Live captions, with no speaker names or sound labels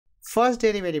First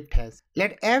derivative test.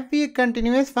 Let f be a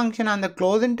continuous function on the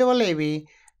closed interval ab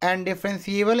and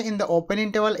differentiable in the open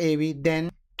interval ab. Then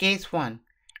case 1.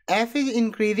 F is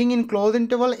increasing in closed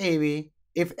interval ab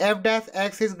if f dash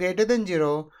x is greater than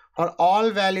 0 for all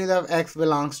values of x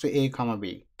belongs to a comma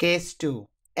b. Case 2.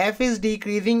 F is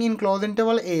decreasing in closed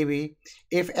interval ab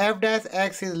if f dash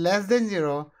x is less than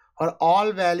 0 for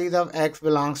all values of x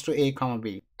belongs to a comma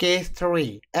b. Case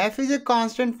 3. F is a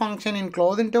constant function in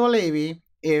closed interval ab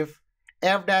if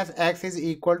f dash x is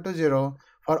equal to 0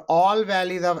 for all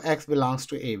values of x belongs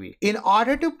to ab. In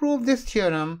order to prove this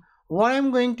theorem, what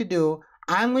I'm going to do,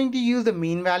 I'm going to use the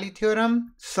mean value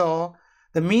theorem. So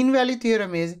the mean value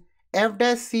theorem is f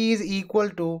dash c is equal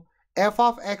to f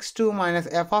of x2 minus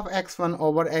f of x1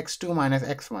 over x2 minus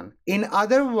x1. In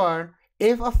other words,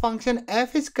 if a function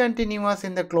f is continuous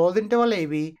in the closed interval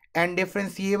ab and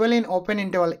differentiable in open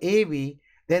interval ab,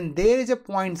 then there is a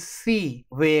point C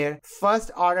where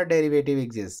first order derivative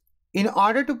exists. In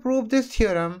order to prove this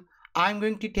theorem, I'm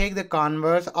going to take the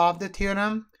converse of the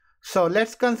theorem. So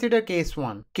let's consider case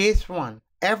 1. Case 1.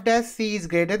 F dash c is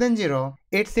greater than 0.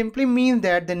 It simply means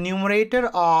that the numerator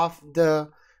of the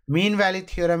mean value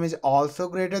theorem is also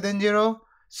greater than 0.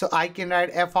 So I can write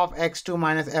f of x2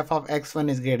 minus f of x1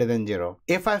 is greater than 0.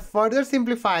 If I further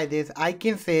simplify this, I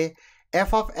can say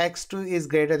f of x2 is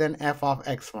greater than f of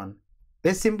x1.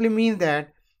 This simply means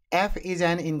that f is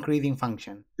an increasing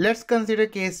function. Let's consider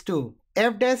case 2.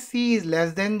 F dash c is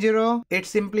less than 0. It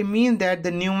simply means that the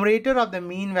numerator of the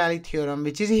mean value theorem,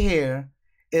 which is here,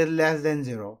 is less than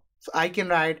 0. So I can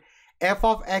write f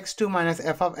of x2 minus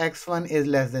f of x1 is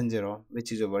less than 0,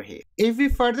 which is over here. If we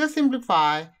further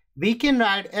simplify, we can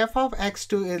write f of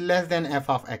x2 is less than f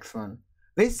of x1,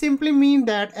 which simply means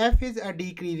that f is a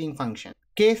decreasing function.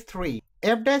 Case 3.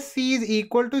 F dash c is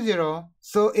equal to 0.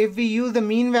 So if we use the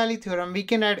mean value theorem, we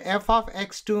can write f of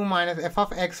x2 minus f of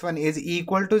x1 is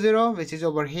equal to 0, which is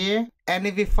over here. And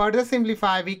if we further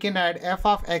simplify, we can write f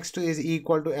of x2 is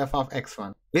equal to f of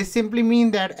x1, which simply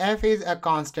means that f is a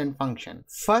constant function.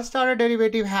 First order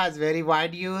derivative has very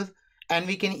wide use, and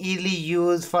we can easily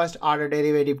use first order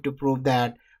derivative to prove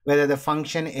that whether the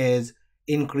function is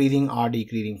increasing or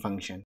decreasing function.